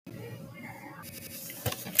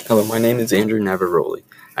Hello, my name is Andrew Navaroli.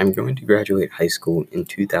 I'm going to graduate high school in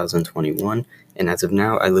 2021, and as of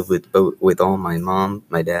now, I live with all my mom,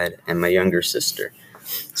 my dad, and my younger sister.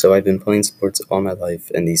 So I've been playing sports all my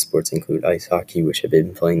life, and these sports include ice hockey, which I've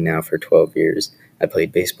been playing now for 12 years. I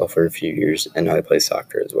played baseball for a few years, and now I play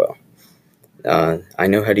soccer as well. I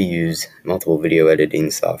know how to use multiple video editing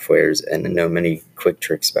softwares and know many quick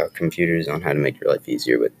tricks about computers on how to make your life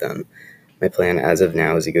easier with them. My plan as of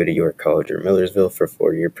now is to go to York College or Millersville for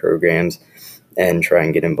 4-year programs and try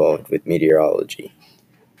and get involved with meteorology.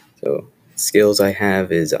 So, skills I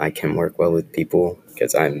have is I can work well with people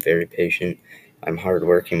because I'm very patient. I'm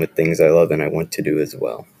hardworking with things I love and I want to do as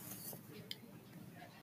well.